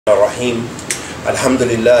Rahim.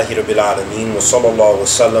 Alhamdulillahi Rabbil Alameen. Wa sallallahu wa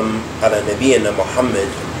sallam ala nabiyyina Muhammad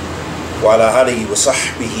wa ala alihi wa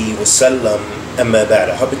sahbihi wa sallam. Amma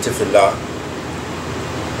ba'da. Habibti fillah.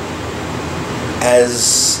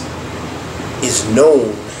 As is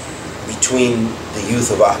known between the youth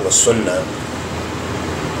of Ahl Sunnah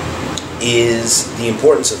is the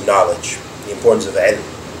importance of knowledge, the importance of ilm,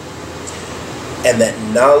 and that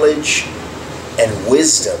knowledge and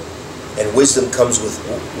wisdom comes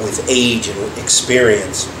with age and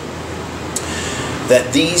experience,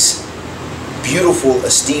 that these beautiful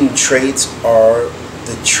esteemed traits are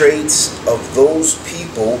the traits of those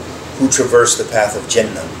people who traverse the path of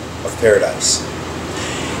Jannah, of paradise.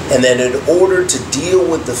 And that in order to deal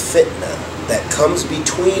with the fitna that comes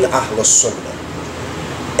between Ahl Sunnah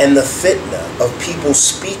and the fitna of people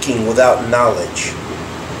speaking without knowledge,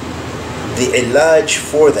 the ilaj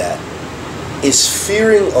for that is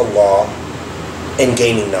fearing Allah and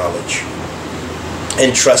gaining knowledge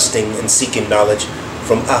and trusting and seeking knowledge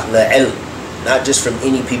from Ahl Ilm, not just from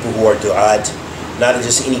any people who are du'at, not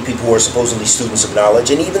just any people who are supposedly students of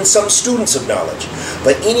knowledge, and even some students of knowledge,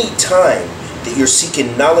 but any time that you're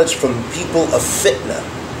seeking knowledge from people of fitna.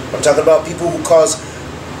 I'm talking about people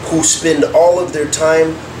who spend all of their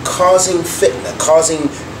time causing fitna, causing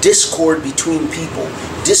discord between people,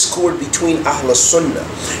 discord between Ahl Sunnah,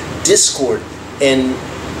 discord and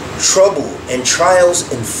trouble and trials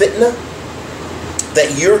and fitna,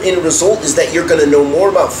 that your end result is that you're going to know more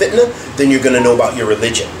about fitna than you're going to know about your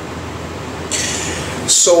religion.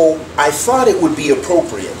 So I thought it would be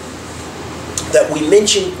appropriate that we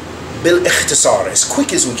mention bil ikhtisar, as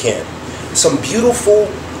quick as we can, some beautiful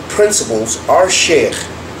principles our Sheikh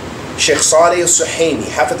Salih al-Suhaimi,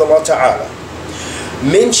 Hafidhullah Ta'ala,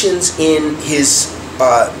 mentions in his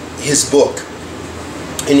book,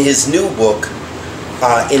 in his new book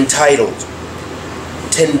entitled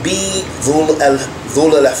Tanbih Dhul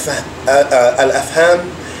al-Afham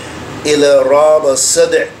ila Rab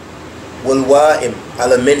al-Sad' wal-Wa'im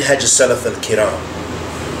ala Minhaj al-Salaf al-Kiram.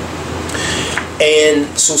 And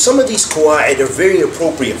so some of these qawaid are very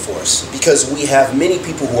appropriate for us because we have many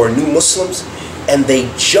people who are new Muslims and they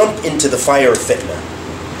jump into the fire of fitna.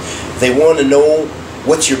 They want to know,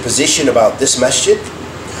 what's your position about this masjid?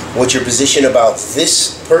 What's your position about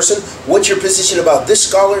this person? What's your position about this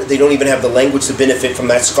scholar? They don't even have the language to benefit from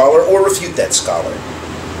that scholar or refute that scholar.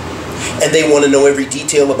 And they want to know every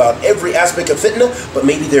detail about every aspect of fitna, but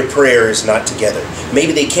maybe their prayer is not together.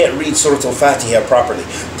 Maybe they can't read Surah Al-Fatiha properly.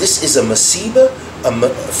 This is a masibah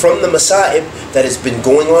from the masa'ib that has been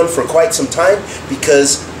going on for quite some time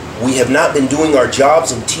because we have not been doing our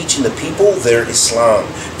jobs in teaching the people their Islam,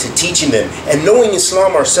 to teaching them and knowing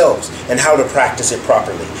Islam ourselves and how to practice it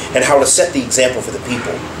properly and how to set the example for the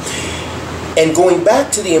people. And going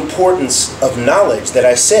back to the importance of knowledge that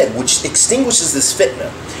I said, which extinguishes this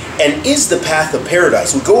fitna and is the path of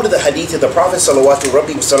paradise. We go to the Hadeeth of the Prophet sallallahu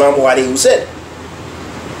alaihi wasallam who said,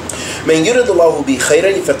 "Man yuridullahu bi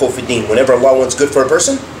khayran yafaqihu fi din." Whenever Allah wants good for a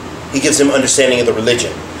person, He gives him understanding of the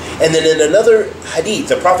religion. And then in another hadith,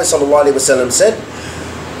 the Prophet ﷺ said,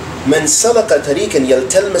 "Man salaka tariqan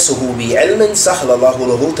yaltalmasuhu bi ilmin sahla Allahu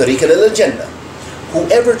lahu tariqan ila al-jannah."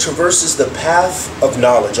 Whoever traverses the path of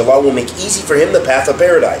knowledge, Allah will make easy for him the path of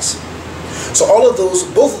paradise. So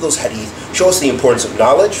both of those hadith show us the importance of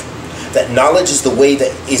knowledge, that knowledge is the way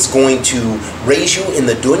that is going to raise you in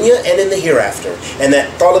the dunya and in the hereafter, and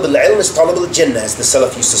that talab al-ilm is talab al-jannah, as the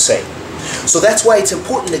Salaf used to say. So that's why it's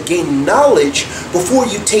important to gain knowledge before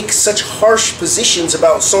you take such harsh positions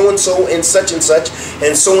about so-and-so and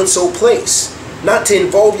so-and-so place. Not to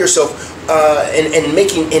involve yourself in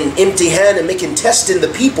making an imtihan and making tests in the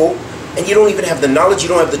people, and you don't even have the knowledge, you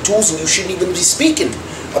don't have the tools, and you shouldn't even be speaking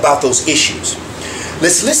about those issues.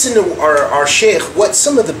 Let's listen to our Sheikh, what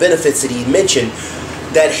some of the benefits that he mentioned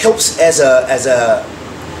that helps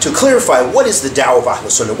to clarify what is the da'wah of Ahl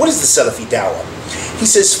Sunnah, what is the Salafi da'wah. He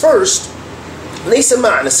says, first, ليس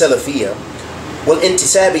معنى السلفية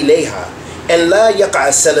والانتساب إليها أن لا يقع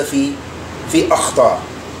السلفي في أخطاء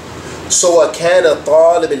سواء كان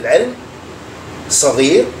طالب العلم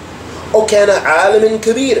صغير أو كان عالم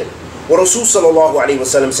كبير. ورسول صلى الله عليه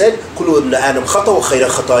وسلم said كل ابن آدم خطأ وخير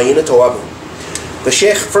الخطائين توابون. The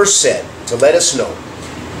Sheikh first said to let us know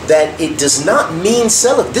that it does not mean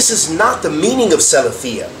Salaf. This is not the meaning of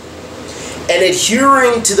Salafiyya. And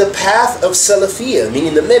adhering to the path of Salafiyya,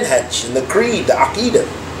 meaning the minhaj and the creed, the aqidah,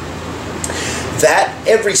 that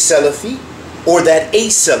every Salafi or that a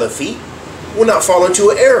Salafi will not fall into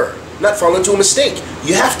an error, not fall into a mistake.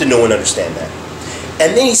 You have to know and understand that.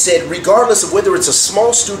 And then he said, regardless of whether it's a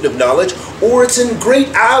small student of knowledge or it's a great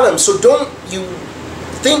alim, so don't you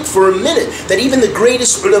think for a minute that even the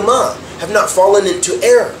greatest ulama have not fallen into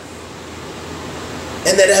error,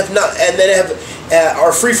 and that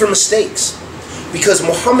are free from mistakes. Because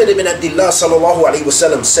Muhammad ibn Abdullah sallallahu alaihi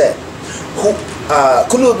wasallam said,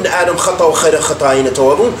 "Kullu ibn Adam khata wa khayra khata'in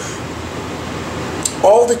tawwabun."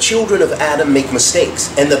 All the children of Adam make mistakes,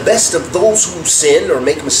 and the best of those who sin or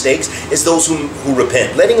make mistakes is those who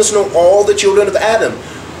repent. Letting us know all the children of Adam,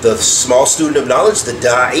 the small student of knowledge, the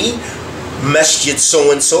da'i, masjid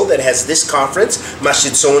so-and-so that has this conference,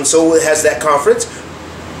 masjid so-and-so has that conference,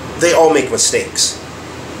 they all make mistakes.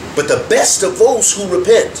 But the best of those who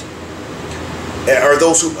repent are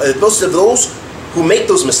most of those who make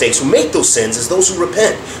those mistakes, who make those sins, is those who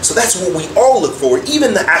repent. So that's what we all look for,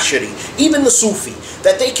 even the Ashari, even the Sufi,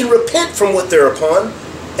 that they can repent from what they're upon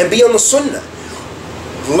and be on the Sunnah.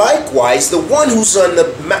 Likewise, the one who's on the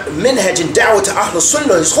minhaj and da'wah to Ahl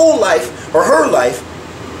Sunnah his whole life, or her life,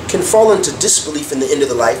 can fall into disbelief in the end of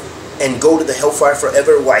the life and go to the hellfire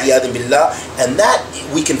forever, wa'iyadun billah. And that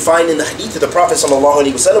we can find in the hadith of the Prophet sallallahu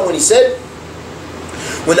alaihi wasallam when he said,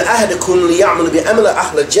 "When ahadakum liya'mal bi'amal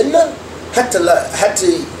ahl al-jannah حتى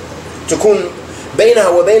تكون بينها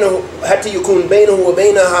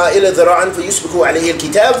وبينها إلى ذراع فيسبق عليه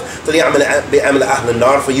الكتاب فليعمل بعمل أهل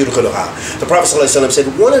النار فيدخلها." The Prophet ﷺ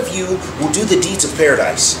said, one of you will do the deeds of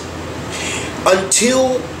paradise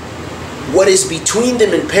until what is between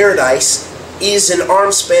them and paradise is an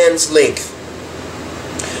arm span's length,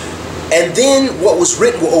 and then what was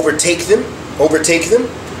written will overtake them,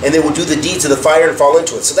 and they will do the deeds of the fire and fall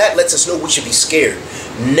into it. So that lets us know we should be scared.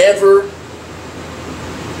 Never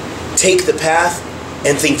take the path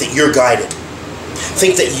and think that you're guided.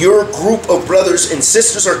 Think that your group of brothers and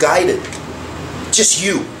sisters are guided. Just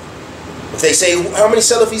you. If they say, how many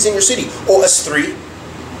Salafis in your city? Oh, us 3.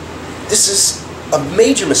 This is a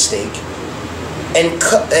major mistake. And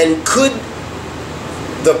could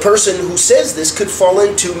the person who says this could fall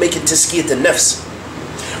into making tazkiyat an-nafs,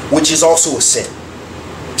 which is also a sin.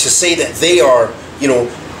 To say that they are,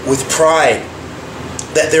 with pride,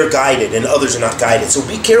 that they're guided and others are not guided. So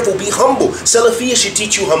be careful, be humble. Salafiyya should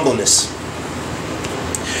teach you humbleness.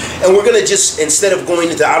 And we're going to just, instead of going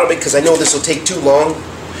into Arabic, because I know this will take too long,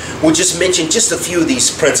 we'll just mention just a few of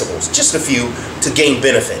these principles, just a few to gain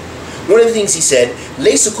benefit. One of the things he said,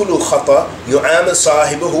 لَيْسَ كُلُّ خَطَأ يُعَامَ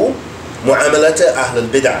صَاحِبُهُ مُعَامَلَةَ أَهْلِ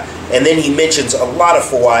الْبِدْعَةِ. And then he mentions a lot of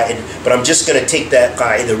fawaid, but I'm just going to take that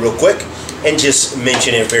qa'idah real quick and just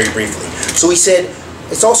mention it very briefly. So he said,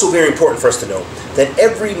 it's also very important for us to know that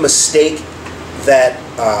every mistake that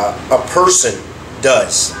a person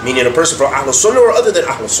does, meaning a person from Ahl Sunnah or other than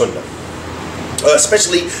Ahl Sunnah,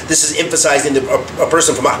 especially this is emphasized in a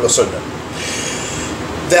person from Ahl Sunnah,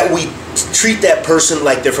 that we treat that person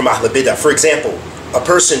like they're from Ahl Bidah. For example, a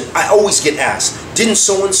person, I always get asked, didn't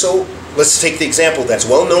so-and-so, let's take the example that's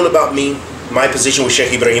well known about me, my position with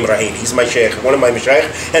Sheikh Ibrahim Rahili. He's my sheikh, one of my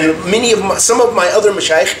mashayikh, and some of my other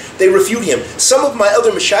mashayikh, they refute him. Some of my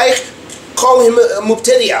other mashayikh call him a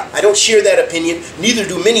mubtadi'ah. I don't share that opinion. Neither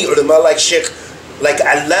do many ulama like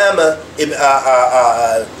Allama,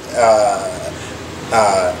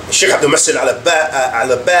 Sheikh Abdul Masih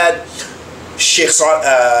Al-Abbad, Sheikh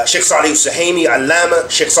Salih Al-Suhaimi, Allama,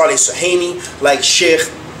 Sheikh Salih Al-Suhaimi, like Sheikh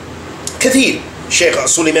Kathir, Sheikh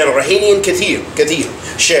Suleiman Al-Rahili, and Kathir,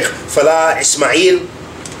 Sheikh Falah Ismail,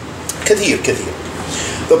 Kathir.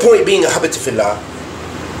 The point being, ahabati fillah,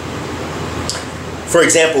 for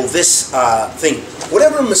example, this thing,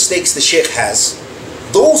 whatever mistakes the sheikh has,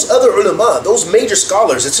 those other ulama, those major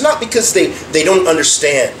scholars, it's not because they don't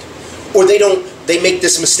understand or they make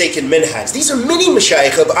this mistake in minhaj. These are many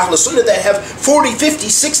mashayikh of Ahl Sunnah that have 40, 50,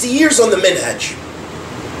 60 years on the minhaj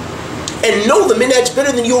and know the minhaj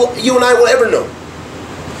better than you and I will ever know.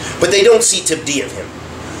 But they don't see tabdi of him.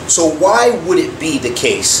 So why would it be the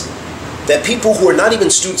case that people who are not even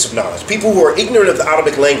students of knowledge, people who are ignorant of the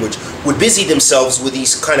Arabic language, would busy themselves with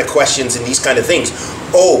these kind of questions and these kind of things?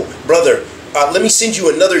 Oh, brother, let me send you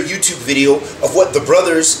another YouTube video of what the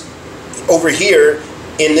brothers over here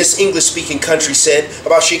in this English-speaking country said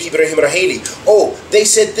about Sheikh Ibrahim Rahili. Oh, they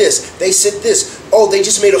said this, they said this. Oh, they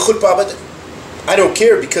just made a khutbah, but I don't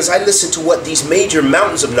care, because I listen to what these major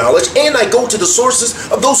mountains of knowledge, and I go to the sources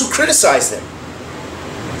of those who criticize them.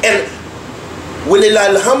 And walillah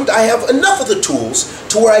alhamd, I have enough of the tools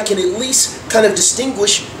to where I can at least kind of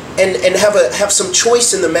distinguish and have some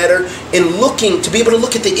choice in the matter in looking, to be able to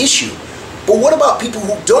look at the issue. But what about people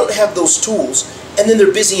who don't have those tools and then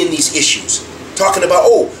they're busy in these issues? Talking about,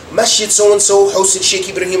 oh, masjid so-and-so hosted Sheikh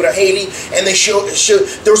Ibrahim Rahili, and they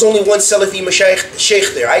there was only one Salafi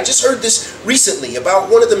sheikh there. I just heard this recently about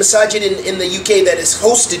one of the masajid in the UK that has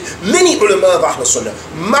hosted many ulama of Ahl Sunnah,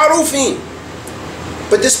 ma'rufin.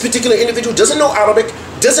 but this particular individual doesn't know Arabic,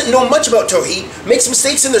 doesn't know much about Tawheed, makes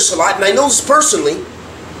mistakes in their salat, and I know this personally,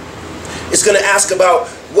 is going to ask about,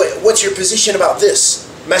 what's your position about this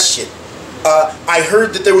masjid? I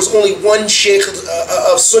heard that there was only one sheikh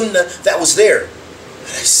of Sunnah that was there.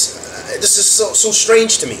 This is so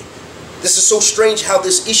strange to me. This is so strange how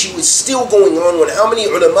this issue is still going on when how many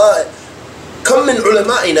ulama, kam min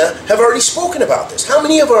ulama'ina, have already spoken about this. How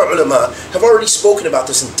many of our ulama have already spoken about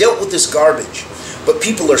this and dealt with this garbage? But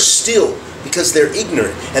people are still, because they're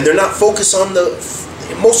ignorant and they're not focused on the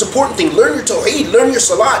most important thing. Learn your tawheed, learn your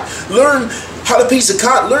salat, learn how to pay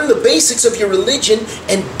zakat, learn the basics of your religion,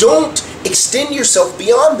 and don't extend yourself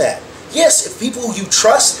beyond that. Yes, if people you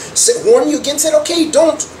trust warn you against it, okay,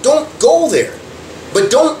 don't go there.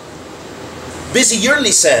 But don't busy your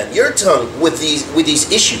lisan, your tongue with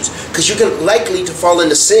these issues, because you're likely to fall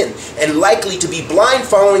into sin and likely to be blind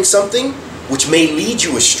following something which may lead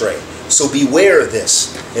you astray. So beware of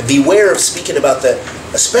this, and beware of speaking about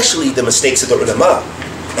especially the mistakes of the ulama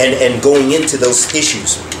and going into those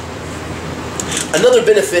issues. Another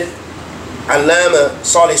benefit, Allama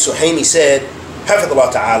Salih Suhaimi said, حفظ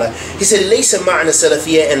الله تعالى, he said, ليس معنى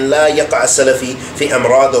السلفية أن لا يقع السلفي في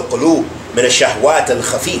أمراض القلوب من الشهوات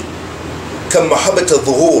الخفية كمحبة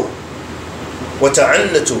الظهور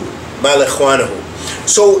وتعنت مال إخوانه.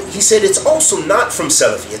 So he said it's also not from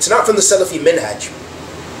Salafi, it's not from the Salafi minhaj,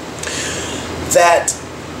 that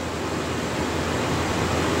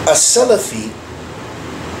a Salafi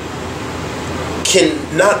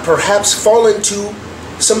can not perhaps fall into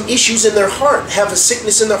some issues in their heart, have a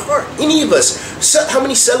sickness in their heart. Any of us, how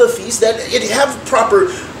many Salafis that have proper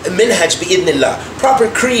minhaj bi'idhnillah, proper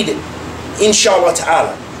creed, inshallah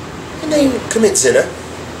ta'ala, and they commit zina,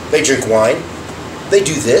 they drink wine, they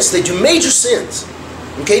do this, they do major sins.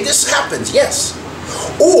 Okay, this happens, yes.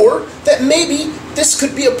 Or that maybe this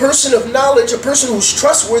could be a person of knowledge, a person who's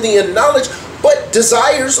trustworthy in knowledge, but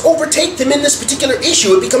desires overtake them in this particular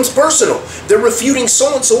issue. It becomes personal. They're refuting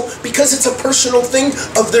so-and-so because it's a personal thing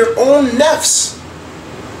of their own nafs.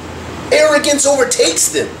 Arrogance overtakes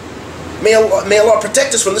them. May Allah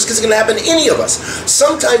protect us from this, because it's going to happen to any of us.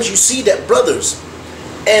 Sometimes you see that brothers,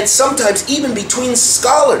 and sometimes even between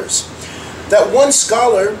scholars, that one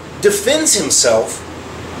scholar defends himself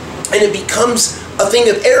and it becomes a thing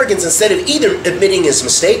of arrogance instead of either admitting his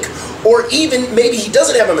mistake, or even maybe he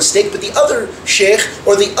doesn't have a mistake, but the other sheikh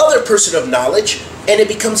or the other person of knowledge, and it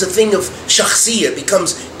becomes a thing of shakhsiyya, it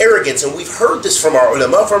becomes arrogance. And we've heard this from our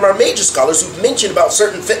ulama, from our major scholars who've mentioned about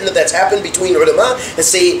certain fitna that's happened between ulama and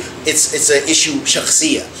say it's an issue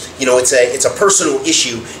shakhsiyya. You know, it's a personal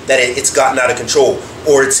issue that it's gotten out of control,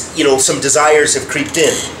 or it's, you know, some desires have creeped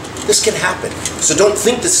in. This can happen. So don't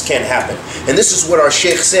think this can't happen. And this is what our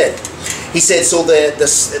sheikh said. He said, so the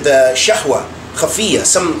shahwa, khafiyya,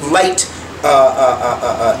 some light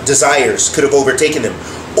desires could have overtaken them.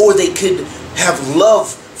 Or they could have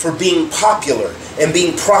love for being popular and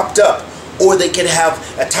being propped up. Or they could have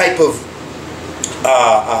a type of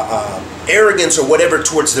arrogance or whatever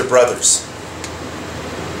towards their brothers.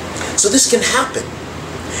 So this can happen.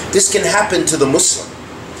 This can happen to the Muslim.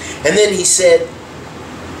 And then he said,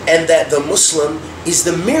 and that the Muslim is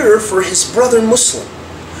the mirror for his brother Muslim.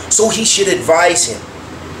 So he should advise him.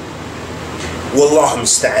 Wallahu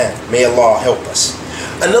musta'an. May Allah help us.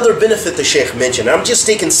 Another benefit the Shaykh mentioned, I'm just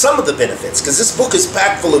taking some of the benefits because this book is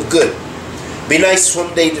packed full of good. Be nice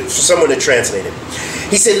someday for someone to translate it.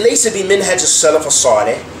 He said, لَيْسَ بِمِنْهَجِ السَّلَفَ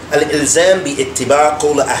الصَّالِحِ الْإِلْزَامِ بِإِتِّبَاعِ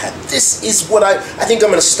قَوْلَ أَحَدٍ. This is what I think I'm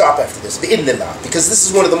going to stop after this, bi'idhnillah, because this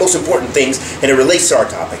is one of the most important things and it relates to our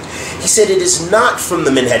topic. He said it is not from the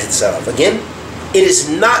minhaj of the Salaf. Again, it is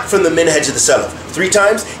not from the minhaj of the Salaf. 3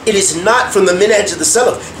 times, it is not from the minhaj of the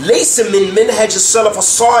Salaf. لَيْسَ مِنْ مِنْهَجِ السَّلَفَ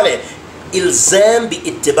الصَّالِحِ إِلْزَامِ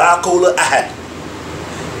بِإِتِّبَاعِ قَوْلَ أَحَدٍ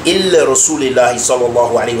إلا رسول الله صلى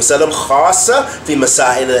الله عليه وسلم خاصة في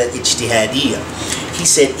مسائل اجتهادية. He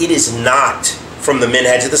said it is not from the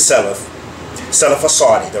minhaj of the Salaf, Salaf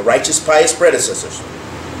as-Salih, the righteous pious predecessors,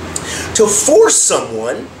 to force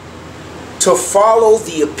someone to follow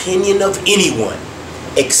the opinion of anyone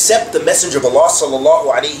except the Messenger of Allah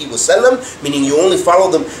sallallahu alaihi wasallam, meaning you only follow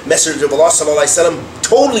the Messenger of Allah sallallahu alaihi wasallam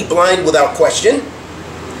totally blind without question,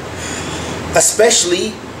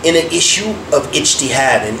 especially in an issue of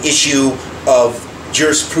ijtihad, an issue of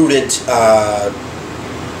jurisprudent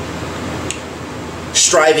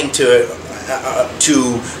striving to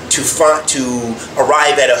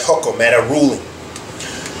arrive at a hukum, at a ruling.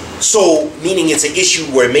 So, meaning it's an issue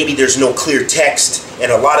where maybe there's no clear text,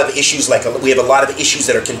 and a lot of issues, like we have a lot of issues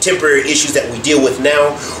that are contemporary issues that we deal with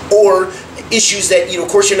now, or issues that, of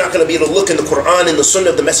course, you're not going to be able to look in the Quran and the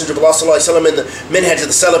Sunnah of the Messenger of Allah sallallahu alaihi wasallam and the Minhaj of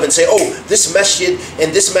the Salaf and say, oh, this masjid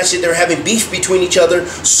and this masjid, they're having beef between each other,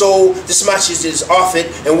 so this masjid is off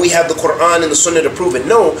it, and we have the Quran and the Sunnah to prove it.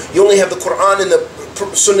 No, you only have the Quran and the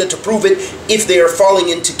Sunnah to prove it if they are falling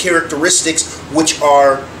into characteristics which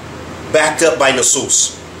are backed up by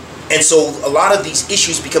nusus. And so a lot of these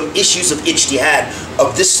issues become issues of ijtihad,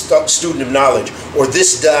 of this student of knowledge, or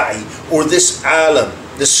this da'i, or this alim,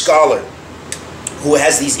 this scholar, who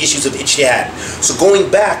has these issues of ijtihad. So going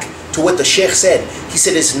back to what the Sheikh said, he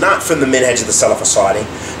said it's not from the minhaj of the Salaf as-Salih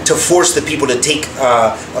to force the people to take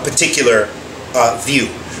a particular view.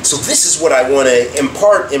 So this is what I want to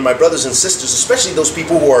impart in my brothers and sisters, especially those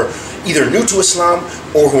people who are either new to Islam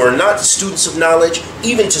or who are not students of knowledge,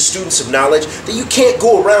 even to students of knowledge, that you can't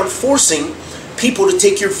go around forcing people to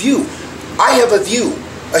take your view. I have a view,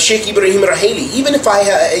 a Sheikh Ibrahim Raheli, even if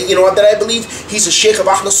that I believe he's a Sheikh of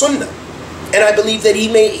Ahl Sunnah, and I believe that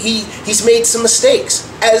he's made some mistakes,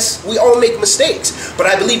 as we all make mistakes, but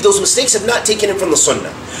I believe those mistakes have not taken him from the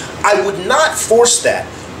Sunnah. I would not force that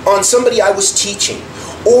on somebody I was teaching,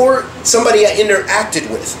 or somebody I interacted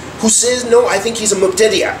with, who says, no, I think he's a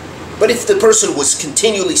mubtadi'ah. But if the person was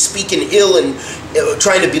continually speaking ill and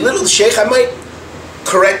trying to belittle the sheikh, I might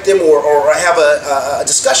correct them or have a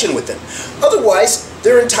discussion with them. Otherwise,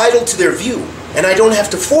 they're entitled to their view, and I don't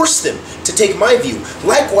have to force them to take my view.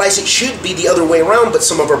 Likewise, it should be the other way around, but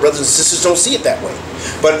some of our brothers and sisters don't see it that way.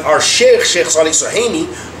 But our Sheikh Salih Suhaimi,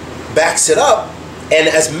 backs it up. And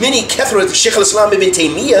as many Kathrat, Shaykh al-Islam ibn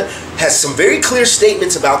Taymiyyah has some very clear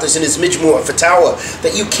statements about this in his Majmu' al-Fatawa,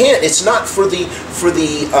 that you can't, it's not for the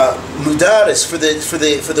mudaris, for the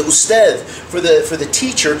ustad, for the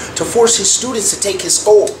teacher to force his students to take his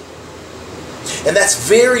qawl. And that's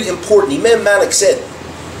very important. Imam Malik said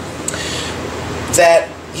that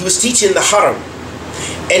he was teaching in the Haram,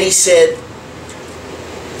 and he said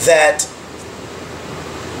that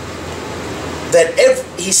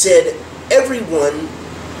everyone's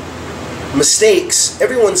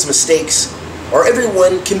mistakes, or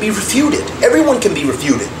everyone can be refuted. Everyone can be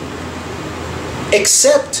refuted,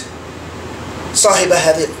 except Sahiba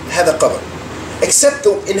Hadha Qabr, except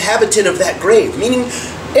the inhabitant of that grave. Meaning,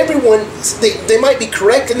 everyone, they might be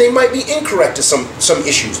correct and they might be incorrect to some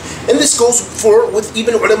issues. And this goes with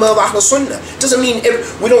even ulama of Ahl Sunnah. Doesn't mean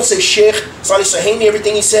we don't say Sheikh Salih Suhaimi,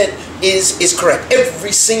 everything he said is correct.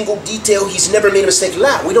 Every single detail, he's never made a mistake.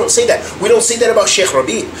 La, we don't say that. We don't say that about Sheikh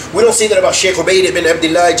Rabi'. We don't say that about Sheikh Ubayd ibn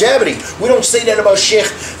Abdullah Jabri. We don't say that about Sheikh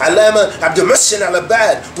Alama Abdul Muhsin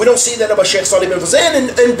al-Abbad. We don't say that about Sheikh Salih bin Fawzan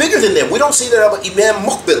and bigger than them. We don't say that about Imam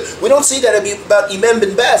Muqbil. We don't say that about Imam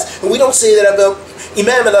bin Baz. And we don't say that about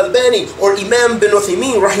Imam Al-Albani or Imam bin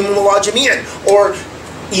Uthaymeen rahimahullah jami'an, or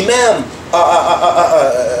Imam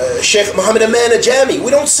Sheikh Muhammad Aman Ajami. We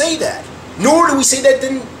don't say that. Nor do we say that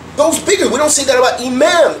then those bigger. We don't say that about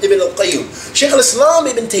Imam Ibn al-Qayyim, Shaykh al-Islam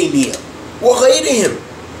Ibn Taymiyyah, wa ghayrihim.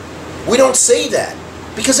 We don't say that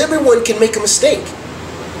because everyone can make a mistake.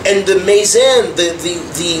 And the mizan,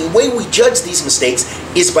 the way we judge these mistakes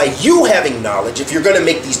is by you having knowledge, if you're going to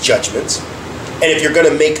make these judgments, and if you're going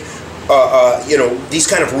to make these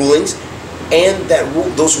kind of rulings, and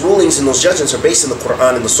those rulings and those judgments are based on the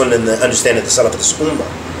Quran and the Sunnah and the understanding of the Salaf of this Ummah.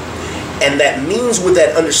 And that means, with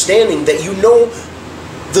that understanding, that you know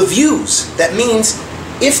the views. That means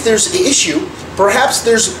if there's an issue, perhaps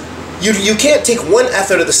you can't take one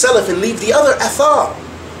athar of the Salaf and leave the other athar.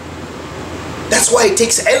 That's why it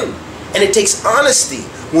takes ilm and it takes honesty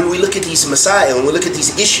when we look at these masail and we look at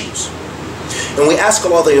these issues. And we ask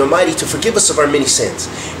Allah the Almighty to forgive us of our many sins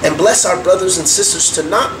and bless our brothers and sisters to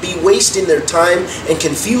not be wasting their time and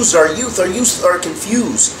confuse our youth. Our youth are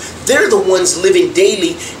confused. They're the ones living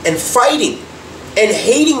daily and fighting and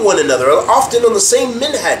hating one another, often on the same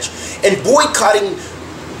minhaj, and boycotting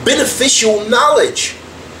beneficial knowledge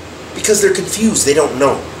because they're confused, they don't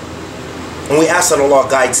know. And we ask that Allah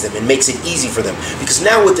guides them and makes it easy for them. Because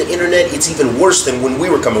now with the internet, it's even worse than when we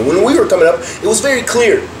were coming. When we were coming up, it was very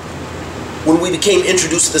clear. When we became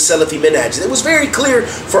introduced to the Salafi minhaj, it was very clear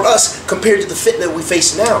for us compared to the fitna we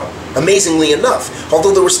face now, amazingly enough.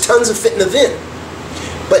 Although there was tons of fitna then.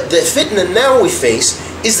 But the fitna now we face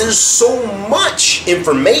is there's so much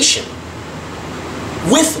information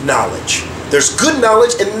with knowledge. There's good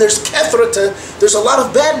knowledge and there's kathrata, there's a lot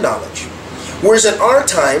of bad knowledge. Whereas in our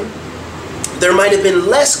time, there might have been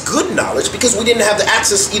less good knowledge because we didn't have the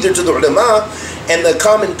access either to the ulama, and the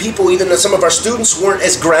common people, even though some of our students weren't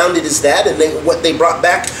as grounded as that, and what they brought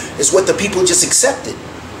back is what the people just accepted.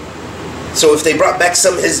 So if they brought back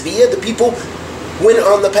some hizbiyah, the people went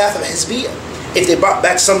on the path of hizbiyah. If they brought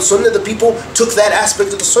back some sunnah, the people took that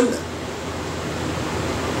aspect of the sunnah.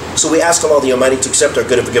 So we ask Allah the Almighty to accept our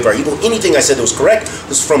good and forgive our evil. Anything I said that was correct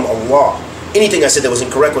was from Allah. Anything I said that was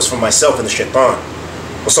incorrect was from myself and the shaitan.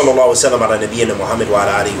 وصلى الله وسلم على نبينا محمد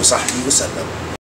وعلى آله وصحبه وسلم.